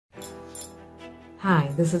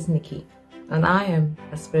Hi, this is Nikki, and I am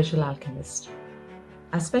a spiritual alchemist.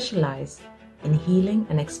 I specialize in healing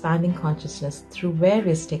and expanding consciousness through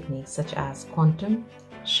various techniques such as quantum,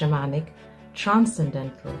 shamanic,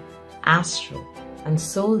 transcendental, astral, and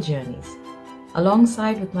soul journeys.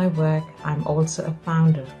 Alongside with my work, I'm also a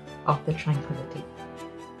founder of the Tranquillity.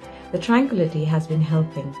 The Tranquillity has been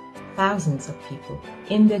helping thousands of people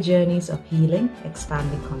in their journeys of healing,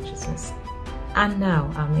 expanding consciousness. And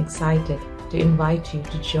now I'm excited to invite you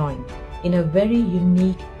to join in a very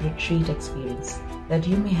unique retreat experience that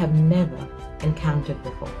you may have never encountered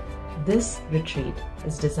before. This retreat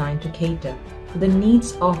is designed to cater to the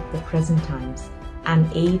needs of the present times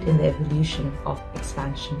and aid in the evolution of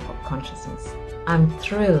expansion of consciousness. I'm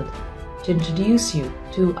thrilled to introduce you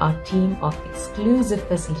to our team of exclusive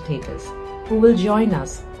facilitators who will join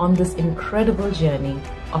us on this incredible journey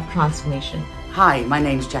of transformation. Hi, my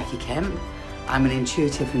name's Jackie Kemp. I'm an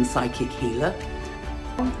intuitive and psychic healer.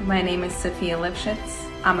 My name is Sophia Lipschitz.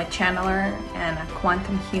 I'm a channeler and a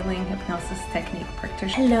quantum healing hypnosis technique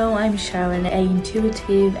practitioner. Hello, I'm Sharon, a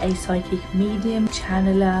intuitive, a psychic medium,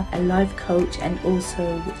 channeler, a life coach, and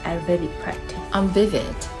also a Vedic practice. I'm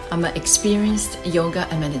Vivid. I'm an experienced yoga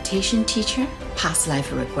and meditation teacher, past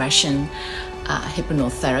life regression,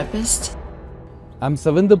 hypnotherapist. I'm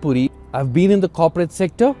Savindapuri. I've been in the corporate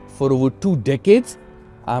sector for over 2 decades.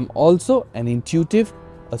 I'm also an intuitive,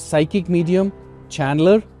 a psychic medium,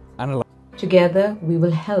 channeler, and a Together, we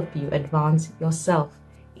will help you advance yourself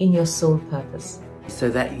in your soul purpose,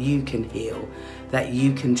 so that you can heal, that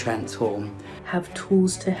you can transform. Have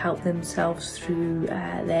tools to help themselves through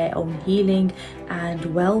their own healing and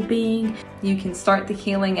well-being. You can start the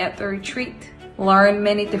healing at the retreat, learn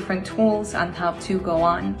many different tools on how to go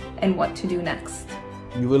on and what to do next.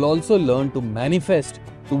 You will also learn to manifest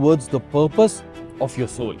towards the purpose of your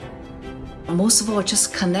soul. Most of all,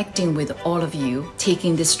 just connecting with all of you,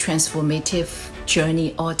 taking this transformative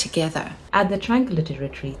journey all together. At the Tranquillity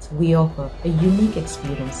Retreats, we offer a unique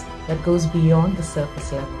experience that goes beyond the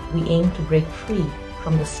surface level. We aim to break free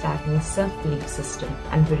from the stagnant self-belief system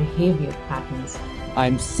and behavior patterns.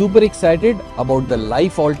 I'm super excited about the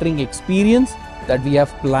life-altering experience that we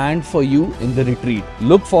have planned for you in the retreat.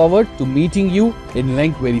 Look forward to meeting you in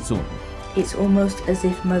Lenk very soon. It's almost as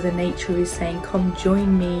if Mother Nature is saying, come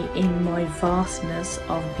join me in my vastness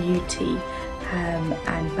of beauty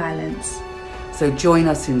and balance. So join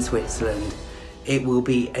us in Switzerland. It will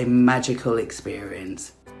be a magical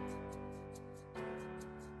experience.